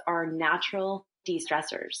these are natural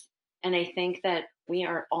de-stressors. And I think that we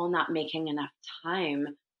are all not making enough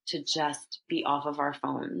time to just be off of our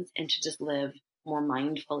phones and to just live more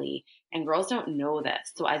mindfully. And girls don't know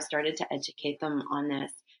this. So I've started to educate them on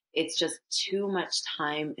this. It's just too much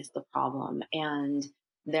time is the problem. And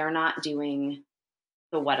they're not doing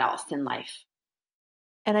the what else in life.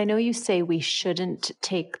 And I know you say we shouldn't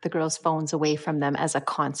take the girls' phones away from them as a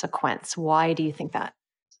consequence. Why do you think that?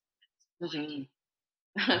 Mm-hmm.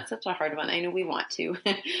 That's such a hard one. I know we want to.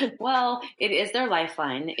 Well, it is their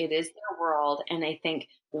lifeline. It is their world. And I think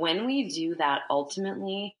when we do that,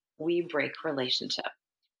 ultimately, we break relationship.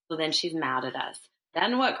 So then she's mad at us.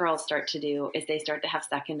 Then what girls start to do is they start to have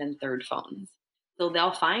second and third phones. So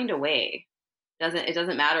they'll find a way. It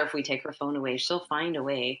doesn't matter if we take her phone away. She'll find a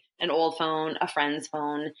way, an old phone, a friend's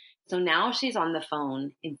phone. So now she's on the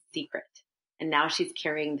phone in secret. And now she's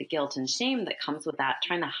carrying the guilt and shame that comes with that,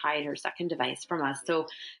 trying to hide her second device from us. So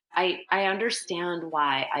I understand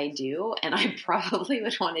why I do, and I probably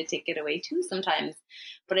would want to take it away too sometimes.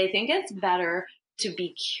 But I think it's better to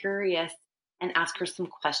be curious and ask her some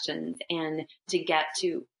questions and to get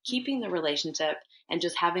to keeping the relationship and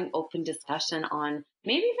just having open discussion on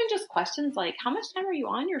maybe even just questions like, how much time are you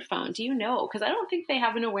on your phone? Do you know? Because I don't think they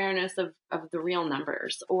have an awareness of the real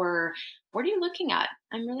numbers. Or what are you looking at?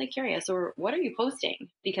 I'm really curious. Or what are you posting?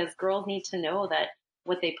 Because girls need to know that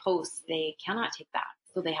what they post, they cannot take back.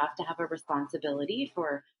 So they have to have a responsibility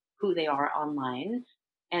for who they are online.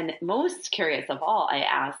 And most curious of all, I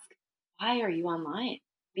ask, why are you online?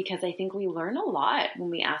 Because I think we learn a lot when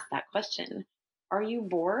we ask that question. Are you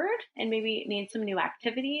bored and maybe need some new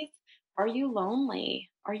activities? Are you lonely?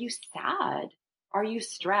 Are you sad? Are you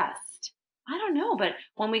stressed? I don't know. But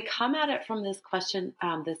when we come at it from this question,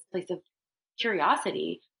 this place of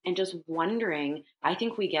curiosity and just wondering, I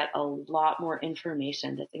think we get a lot more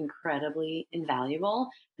information that's incredibly invaluable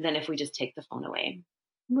than if we just take the phone away.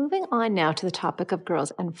 Moving on now to the topic of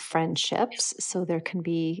girls and friendships. So there can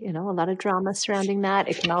be, a lot of drama surrounding that.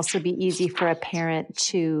 It can also be easy for a parent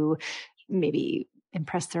to maybe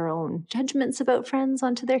impress their own judgments about friends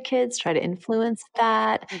onto their kids, try to influence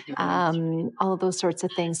that, all of those sorts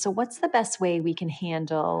of things. So what's the best way we can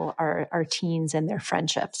handle our teens and their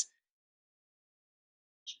friendships?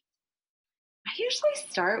 I usually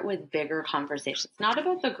start with bigger conversations, not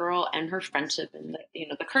about the girl and her friendship and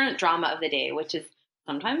the current drama of the day, which is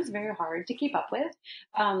sometimes very hard to keep up with.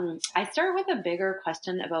 I start with a bigger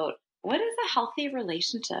question about what is a healthy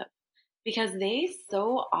relationship? Because they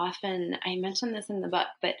so often, I mentioned this in the book,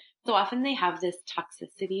 but so often they have this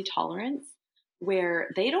toxicity tolerance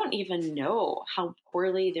where they don't even know how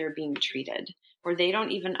poorly they're being treated, or they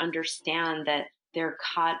don't even understand that they're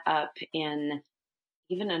caught up in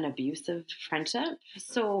even an abusive friendship.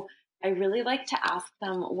 So I really like to ask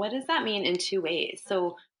them, what does that mean in two ways?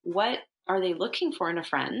 So what are they looking for in a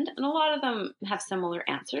friend? And a lot of them have similar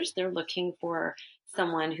answers. They're looking for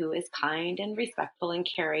someone who is kind and respectful and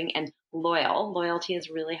caring and loyal. Loyalty is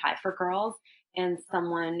really high for girls. And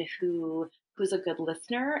someone who's a good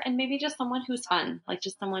listener, and maybe just someone who's fun, like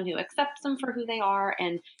just someone who accepts them for who they are.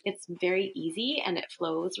 And it's very easy and it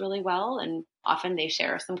flows really well. And often they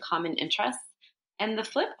share some common interests. And the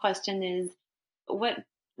flip question is,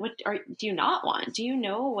 do you not want? Do you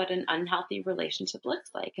know what an unhealthy relationship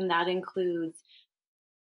looks like? And that includes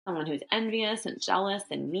someone who's envious and jealous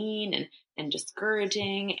and mean and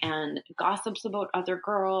discouraging and gossips about other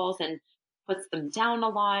girls and puts them down a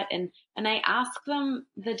lot. And I ask them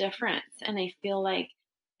the difference. And I feel like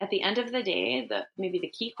at the end of the day, maybe the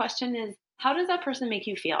key question is, how does that person make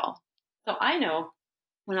you feel? So I know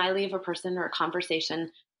when I leave a person or a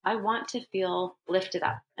conversation, I want to feel lifted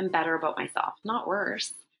up and better about myself, not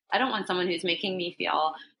worse. I don't want someone who's making me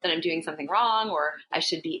feel that I'm doing something wrong or I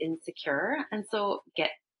should be insecure. And so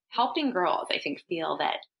helping girls, I think, feel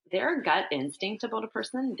that their gut instinct about a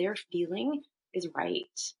person, their feeling is right,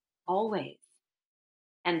 always.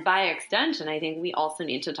 And by extension, I think we also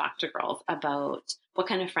need to talk to girls about what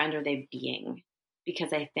kind of friend are they being?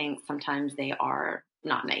 Because I think sometimes they are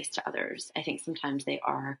not nice to others. I think sometimes they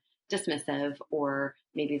are dismissive, or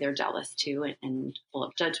maybe they're jealous too and full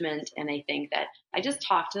of judgment. And I think that I just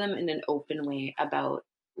talk to them in an open way about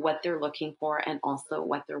what they're looking for and also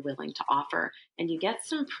what they're willing to offer. And you get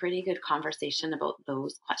some pretty good conversation about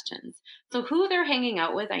those questions. So who they're hanging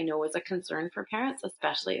out with, I know is a concern for parents,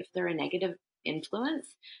 especially if they're a negative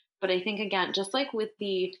influence. But I think, again, just like with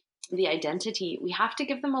the identity, we have to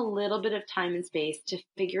give them a little bit of time and space to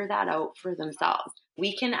figure that out for themselves.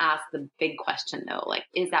 We can ask the big question though, like,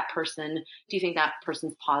 is that person, do you think that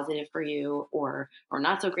person's positive for you or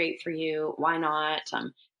not so great for you? Why not?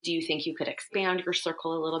 Do you think you could expand your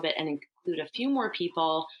circle a little bit and include a few more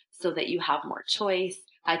people so that you have more choice?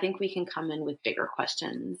 I think we can come in with bigger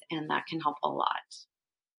questions, and that can help a lot.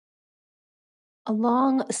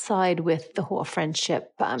 Alongside with the whole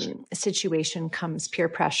friendship situation comes peer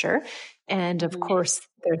pressure. And of course,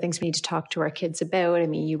 there are things we need to talk to our kids about. I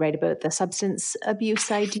mean, you write about the substance abuse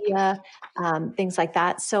idea, things like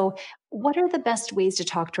that. So what are the best ways to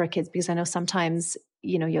talk to our kids? Because I know sometimes,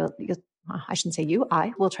 you'll I shouldn't say you,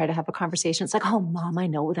 I will try to have a conversation. It's like, oh, mom, I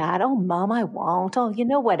know that. Oh, mom, I won't. Oh,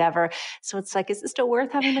 whatever. So it's like, is it still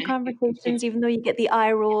worth having the conversations, even though you get the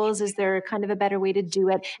eye rolls? Is there kind of a better way to do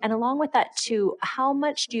it? And along with that too, how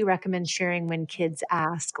much do you recommend sharing when kids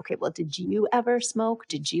ask, okay, well, did you ever smoke?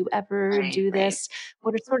 Did you ever do this?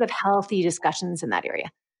 What are sort of healthy discussions in that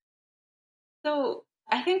area? So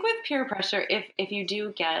I think with peer pressure, if you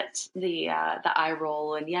do get the eye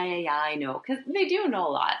roll and yeah, I know, because they do know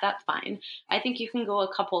a lot, that's fine. I think you can go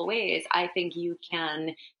a couple of ways. I think you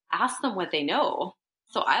can ask them what they know.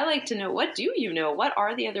 So I like to know, what do you know? What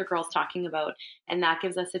are the other girls talking about? And that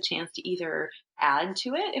gives us a chance to either add to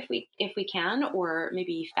it if we can, or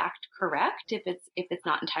maybe fact correct if it's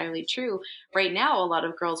not entirely true. Right now, a lot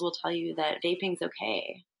of girls will tell you that vaping's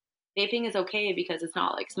okay. Vaping is okay because it's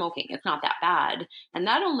not like smoking. It's not that bad. And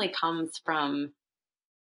that only comes from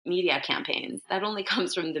media campaigns. That only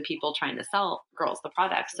comes from the people trying to sell girls the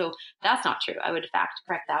product. So that's not true. I would fact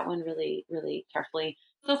correct that one really, really carefully.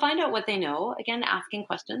 So find out what they know. Again, asking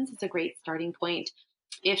questions is a great starting point.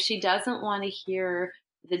 If she doesn't want to hear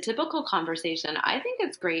the typical conversation, I think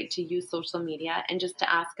it's great to use social media and just to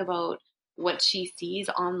ask about what she sees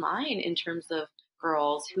online in terms of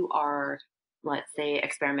girls who are, let's say,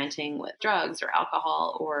 experimenting with drugs or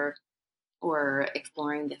alcohol or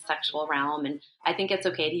exploring the sexual realm. And I think it's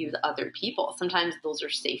okay to use other people. Sometimes those are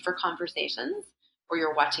safer conversations, or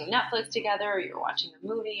you're watching Netflix together, or you're watching a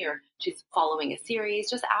movie, or she's following a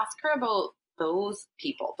series. Just ask her about those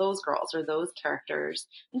people, those girls, or those characters,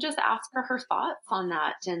 and just ask her thoughts on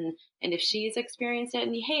that. And if she's experienced it,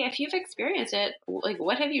 and hey, if you've experienced it, like,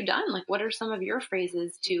 what have you done? Like, what are some of your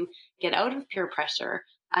phrases to get out of peer pressure?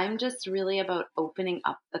 I'm just really about opening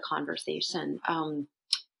up the conversation.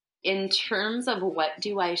 In terms of what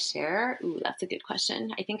do I share? Ooh, that's a good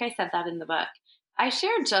question. I think I said that in the book. I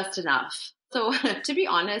share just enough. So to be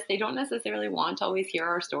honest, they don't necessarily want to always hear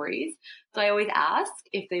our stories. So I always ask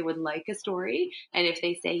if they would like a story. And if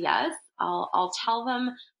they say yes, I'll tell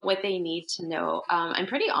them what they need to know. I'm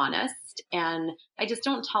pretty honest, and I just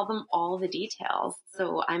don't tell them all the details.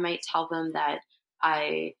 So I might tell them that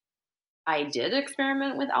I did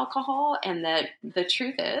experiment with alcohol, and that the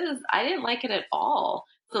truth is I didn't like it at all.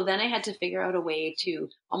 So then I had to figure out a way to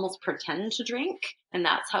almost pretend to drink. And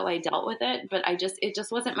that's how I dealt with it. But it just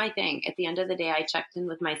wasn't my thing. At the end of the day, I checked in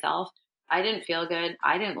with myself. I didn't feel good.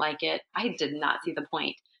 I didn't like it. I did not see the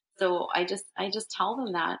point. So I just tell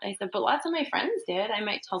them that. I said, but lots of my friends did. I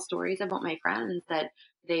might tell stories about my friends that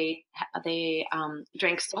they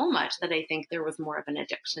drank so much that I think there was more of an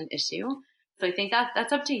addiction issue. So I think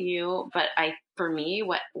that's up to you. But for me,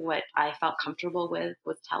 what I felt comfortable with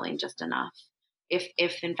was telling just enough.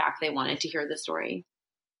 If in fact they wanted to hear the story.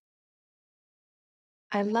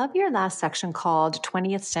 I love your last section called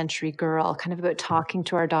 20th Century Girl, kind of about talking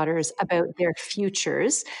to our daughters about their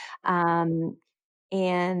futures. And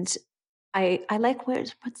I like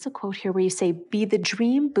what's the quote here where you say, be the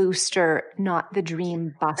dream booster, not the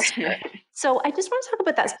dream buster. So I just want to talk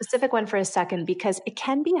about that specific one for a second, because it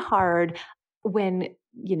can be hard when,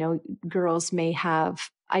 girls may have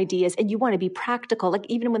ideas and you want to be practical, like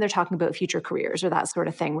even when they're talking about future careers or that sort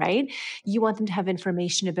of thing, right? You want them to have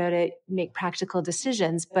information about it, make practical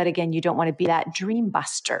decisions. But again, you don't want to be that dream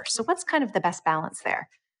buster. So what's kind of the best balance there?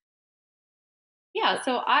 Yeah,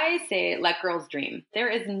 so I say let girls dream. There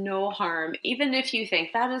is no harm, even if you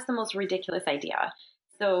think that is the most ridiculous idea.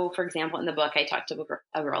 So, for example, in the book, I talked to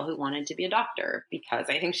a girl who wanted to be a doctor because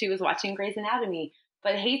I think she was watching Grey's Anatomy,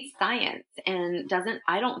 but hates science and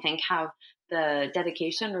I don't think, have the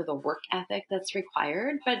dedication or the work ethic that's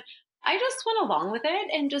required. But I just went along with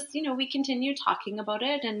it and just, we continued talking about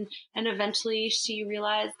it, and eventually she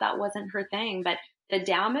realized that wasn't her thing. But the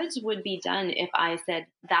damage would be done if I said,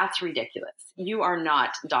 that's ridiculous. You are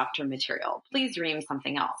not doctor material. Please dream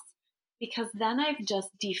something else. Because then I've just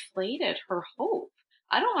deflated her hope.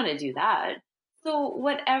 I don't want to do that. So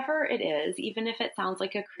whatever it is, even if it sounds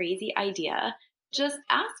like a crazy idea, just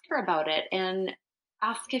ask her about it and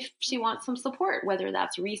ask if she wants some support, whether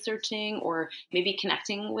that's researching or maybe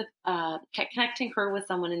connecting her with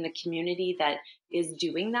someone in the community that is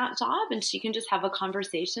doing that job, and she can just have a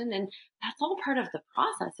conversation. And that's all part of the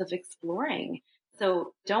process of exploring.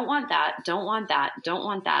 So don't want that, don't want that, don't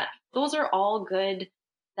want that. Those are all good.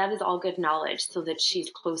 That is all good knowledge so that she's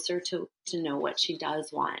closer to know what she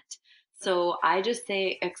does want. So I just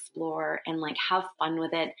say explore and have fun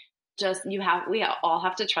with it. We all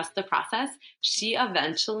have to trust the process. She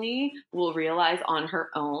eventually will realize on her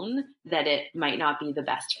own that it might not be the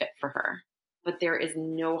best fit for her. But there is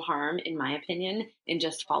no harm, in my opinion, in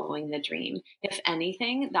just following the dream. If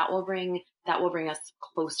anything, that will bring us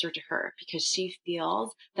closer to her because she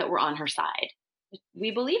feels that we're on her side. We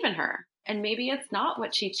believe in her, and maybe it's not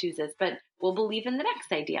what she chooses, but we'll believe in the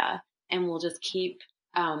next idea, and we'll just keep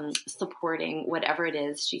supporting whatever it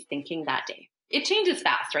is she's thinking that day. It changes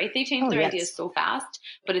fast, right? They change their ideas so fast,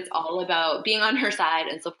 but it's all about being on her side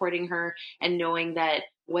and supporting her and knowing that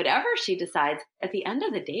whatever she decides, at the end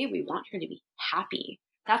of the day, we want her to be happy.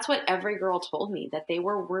 That's what every girl told me, that they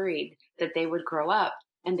were worried that they would grow up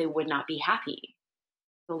and they would not be happy.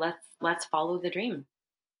 So let's follow the dream.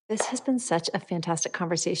 This has been such a fantastic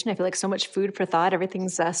conversation. I feel like so much food for thought.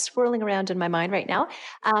 Everything's swirling around in my mind right now.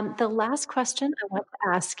 The last question I want to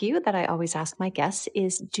ask you that I always ask my guests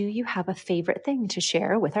is, do you have a favorite thing to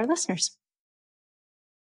share with our listeners?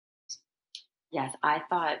 Yes, I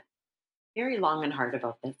thought very long and hard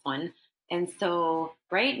about this one. And so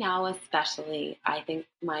right now, especially, I think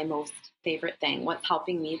my most favorite thing, what's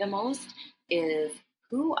helping me the most, is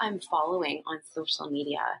who I'm following on social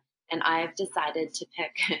media. And I've decided to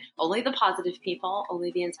pick only the positive people,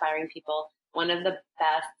 only the inspiring people. One of the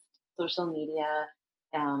best social media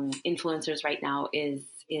influencers right now is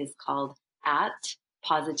called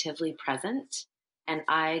 @PositivelyPresent. And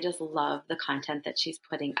I just love the content that she's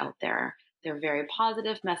putting out there. They're very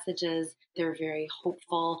positive messages. They're very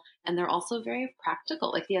hopeful, and they're also very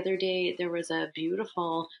practical. Like the other day, there was a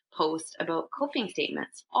beautiful post about coping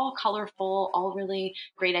statements, all colorful, all really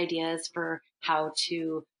great ideas for how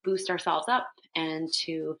to boost ourselves up and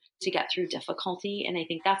to get through difficulty. And I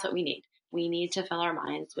think that's what we need. We need to fill our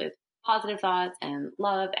minds with positive thoughts and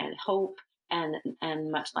love and hope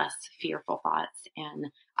and much less fearful thoughts.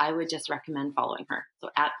 And I would just recommend following her. So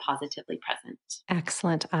 @PositivelyPresent.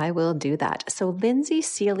 Excellent. I will do that. So Lindsay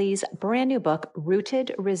Seely's brand new book,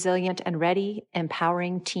 Rooted, Resilient, and Ready,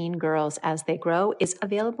 Empowering Teen Girls as They Grow, is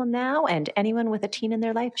available now. And anyone with a teen in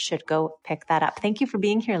their life should go pick that up. Thank you for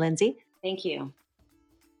being here, Lindsay. Thank you.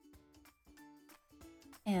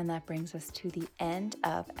 And that brings us to the end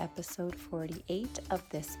of episode 48 of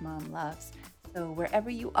This Mom Loves. So wherever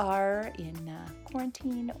you are in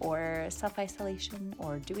quarantine or self-isolation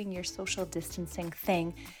or doing your social distancing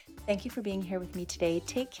thing, thank you for being here with me today.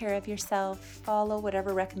 Take care of yourself. Follow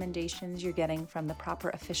whatever recommendations you're getting from the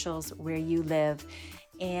proper officials where you live.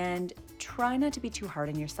 And try not to be too hard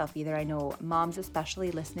on yourself either. I know moms,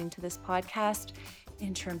 especially listening to this podcast,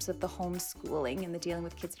 in terms of the homeschooling and the dealing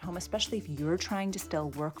with kids at home, especially if you're trying to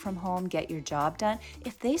still work from home, get your job done.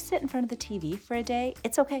 If they sit in front of the TV for a day,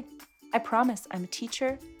 it's okay. I promise. I'm a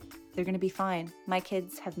teacher. They're going to be fine. My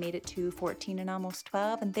kids have made it to 14 and almost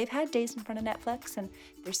 12, and they've had days in front of Netflix, and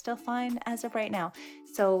they're still fine as of right now.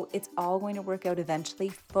 So it's all going to work out eventually.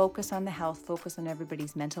 Focus on the health. Focus on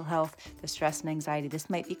everybody's mental health, the stress and anxiety this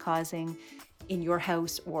might be causing in your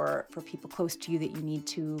house or for people close to you that you need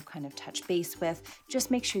to kind of touch base with.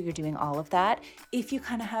 Just make sure you're doing all of that. If you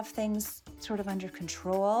kind of have things sort of under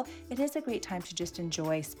control, it is a great time to just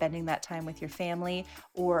enjoy spending that time with your family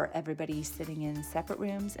or everybody sitting in separate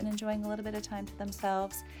rooms and enjoying a little bit of time to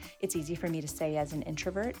themselves. It's easy for me to say as an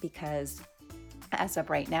introvert because as of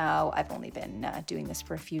right now, I've only been doing this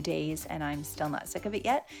for a few days and I'm still not sick of it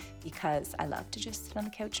yet because I love to just sit on the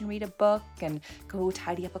couch and read a book and go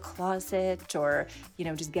tidy up a closet or,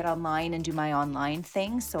 just get online and do my online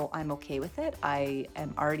thing. So I'm okay with it. I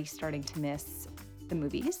am already starting to miss the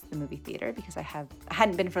movies, the movie theater, because I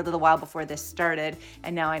hadn't been for a little while before this started,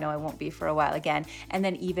 and now I know I won't be for a while again. And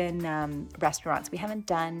then even restaurants. We haven't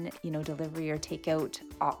done, delivery or takeout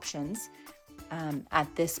options at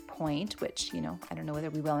this point, which, I don't know whether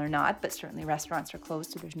we will or not, but certainly restaurants are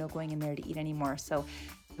closed, so there's no going in there to eat anymore. So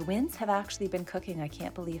The Wins have actually been cooking. I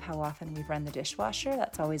can't believe how often we've run the dishwasher.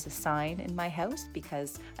 That's always a sign in my house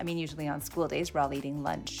because, usually on school days, we're all eating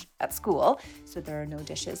lunch at school, so there are no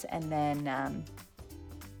dishes. And then,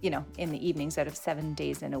 in the evenings, out of 7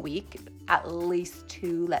 days in a week, at least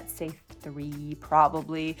 2, let's say 3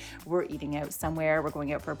 probably, we're eating out somewhere. We're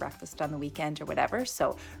going out for breakfast on the weekend or whatever.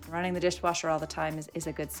 So running the dishwasher all the time is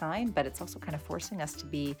a good sign, but it's also kind of forcing us to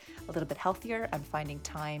be a little bit healthier. I'm finding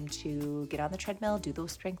time to get on the treadmill, do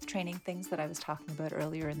those strength training things that I was talking about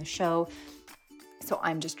earlier in the show. So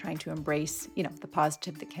I'm just trying to embrace, the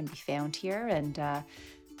positive that can be found here. And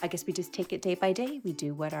I guess we just take it day by day. We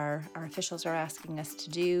do what our officials are asking us to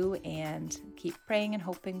do and keep praying and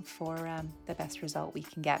hoping for the best result we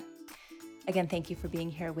can get. Again, thank you for being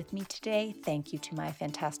here with me today. Thank you to my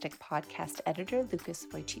fantastic podcast editor, Lucas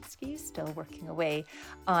Wojcicki, still working away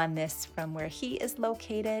on this from where he is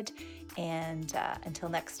located. And until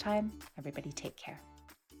next time, everybody take care.